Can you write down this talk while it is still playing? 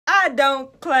I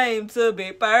don't claim to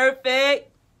be perfect,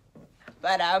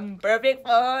 but I'm perfect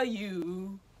for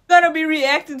you. Gonna be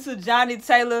reacting to Johnnie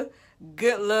Taylor,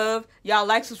 Good Love. Y'all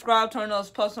like, subscribe, turn on those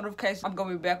post notifications. I'm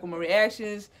gonna be back with my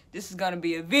reactions. This is gonna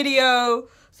be a video,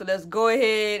 so let's go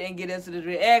ahead and get into the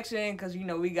reaction, because you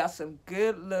know we got some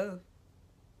good love.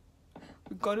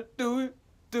 We're gonna do it,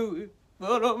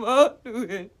 but I'm gonna do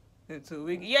it until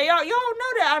we. Yeah, y'all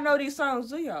know that I know these songs,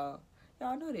 do y'all?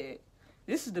 Y'all know that.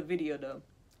 This is the video though,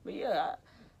 but yeah.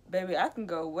 Baby, I can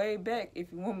go way back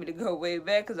if you want me to go way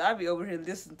back, because I be over here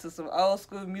listening to some old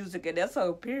school music, and that's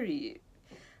whole period.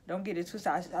 Don't get it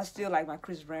twisted. I still like my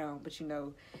Chris Brown, but you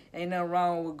know, ain't nothing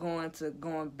wrong with going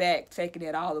back, taking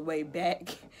it all the way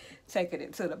back, taking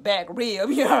it to the back rib,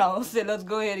 you know what I'm saying? Let's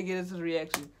go ahead and get into the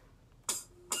reaction.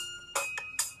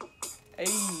 Hey,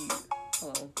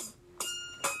 hold on.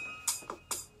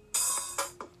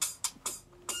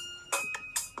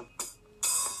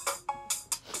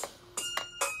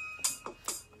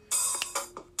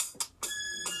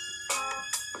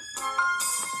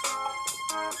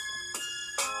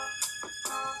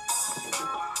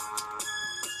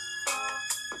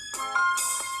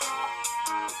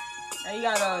 And you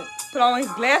gotta put on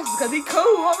his glasses because he cool.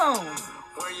 Hold on.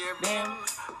 Where you been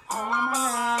all my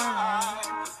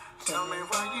life? Tell me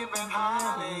where you been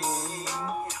hiding.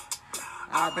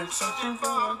 I've been searching for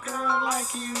a girl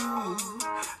like you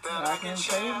that I can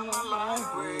share my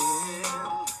life with.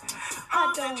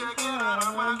 How did you get out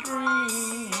of my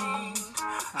dreams?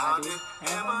 How did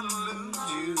heaven lose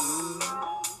you?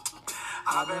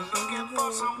 I've been looking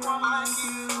for someone like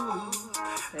you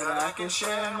that I can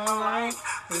share my life.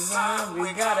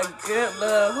 We got a good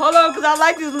love. Hold on, because I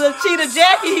like this little cheetah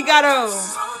jacket he got on.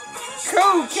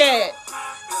 Cool cat.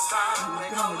 This time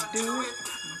we're gonna do it.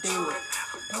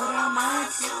 Put our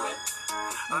minds to it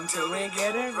until we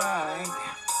get it right.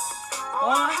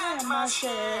 Oh, I had my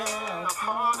share of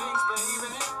heartaches,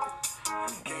 baby.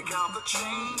 Can't count the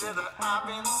change that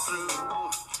I've been through.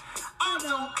 I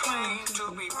don't claim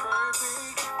to be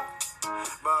perfect,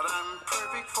 but I'm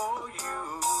perfect for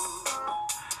you.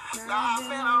 Now I've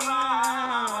been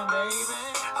around, baby.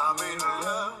 I've been in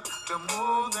love to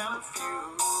more than a few.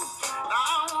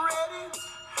 Now I'm ready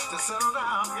to settle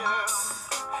down, girl.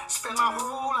 Spend my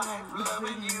whole life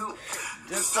loving you.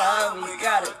 This time we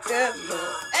got a good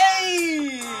love.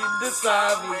 Hey, this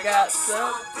time we got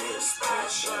something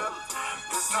special.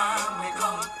 This time we're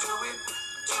gonna do it.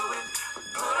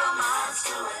 Put our minds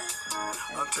to it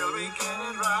until we get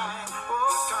it right.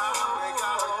 This time we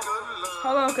got a good love.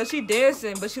 Hold on, because she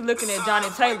dancing, but she looking at Johnnie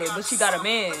Taylor, but she got a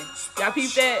man. Y'all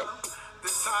peep that?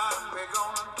 This time we're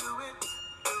gonna do it.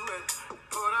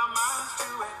 Put our minds to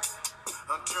it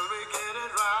until we get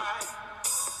it right.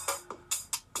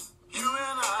 You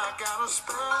and I got a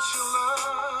special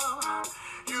love.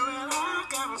 You and I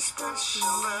got a special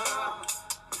love.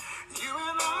 You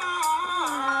and I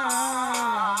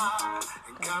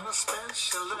got a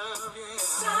special love, yeah.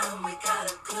 This time we got a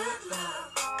good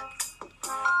love.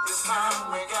 This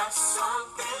time we got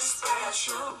something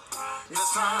special.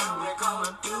 This time we're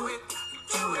gonna do it.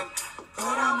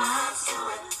 Put our minds to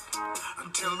it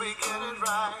until we get it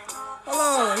right. Hold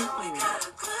on. We got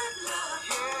a good love,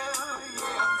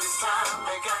 yeah. This time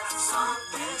we got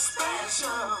something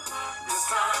special. This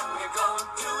time we're gonna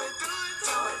do it.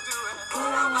 Put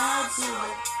our minds to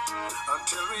it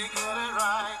until we get it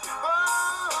right.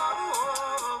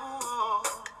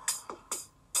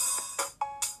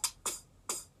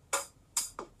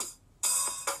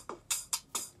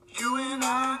 You and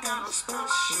I got a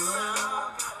special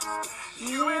love.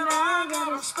 You and I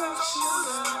got a special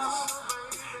love.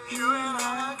 You and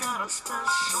I got a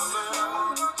special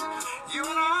love. You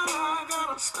and I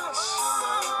got a special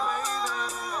love,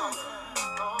 baby.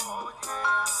 Oh,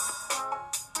 yeah.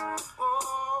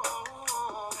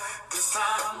 Oh, this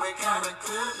time we got a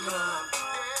good love.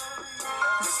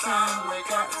 This time we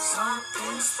got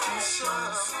something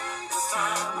special. This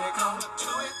time we're gonna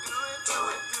do it.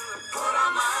 Put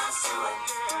our minds to it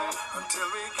until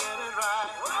we get it right.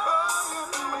 Oh,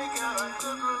 we got a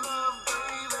good love,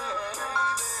 baby.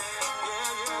 Yeah.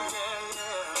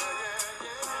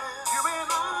 You and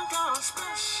I got a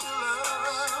special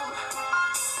love.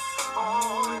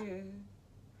 Oh, Yeah.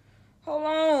 Hold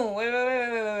on. Wait.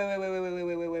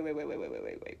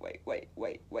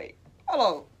 Hold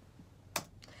on.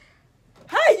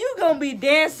 How you gonna be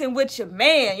dancing with your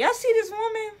man? Y'all see this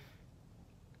woman?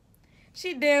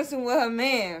 She dancing with her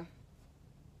man,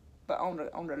 but on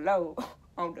the low,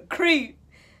 on the creep,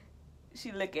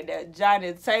 she looking at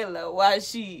Johnnie Taylor while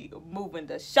she moving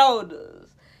the shoulders.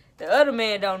 The other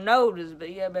man don't know this,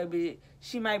 but yeah, baby,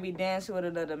 she might be dancing with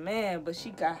another man, but she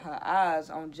got her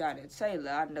eyes on Johnnie Taylor.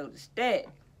 I noticed that.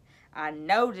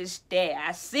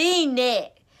 I seen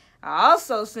that. I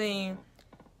also seen,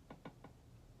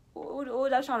 what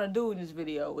was I trying to do in this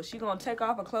video? Was she gonna take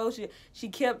off her clothes? She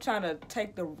kept trying to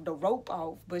take the rope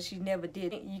off, but she never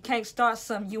did. You can't start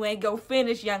something you ain't go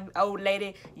finish, young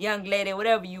lady,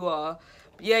 whatever you are.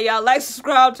 But yeah, y'all like,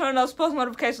 subscribe, turn on post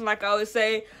notifications like I always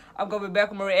say. I'm gonna be back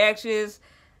with my reactions.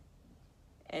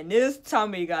 And this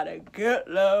time we got a good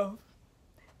love.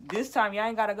 This time y'all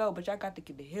ain't gotta go, but y'all got to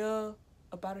get the hell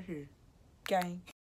up out of here. Gang.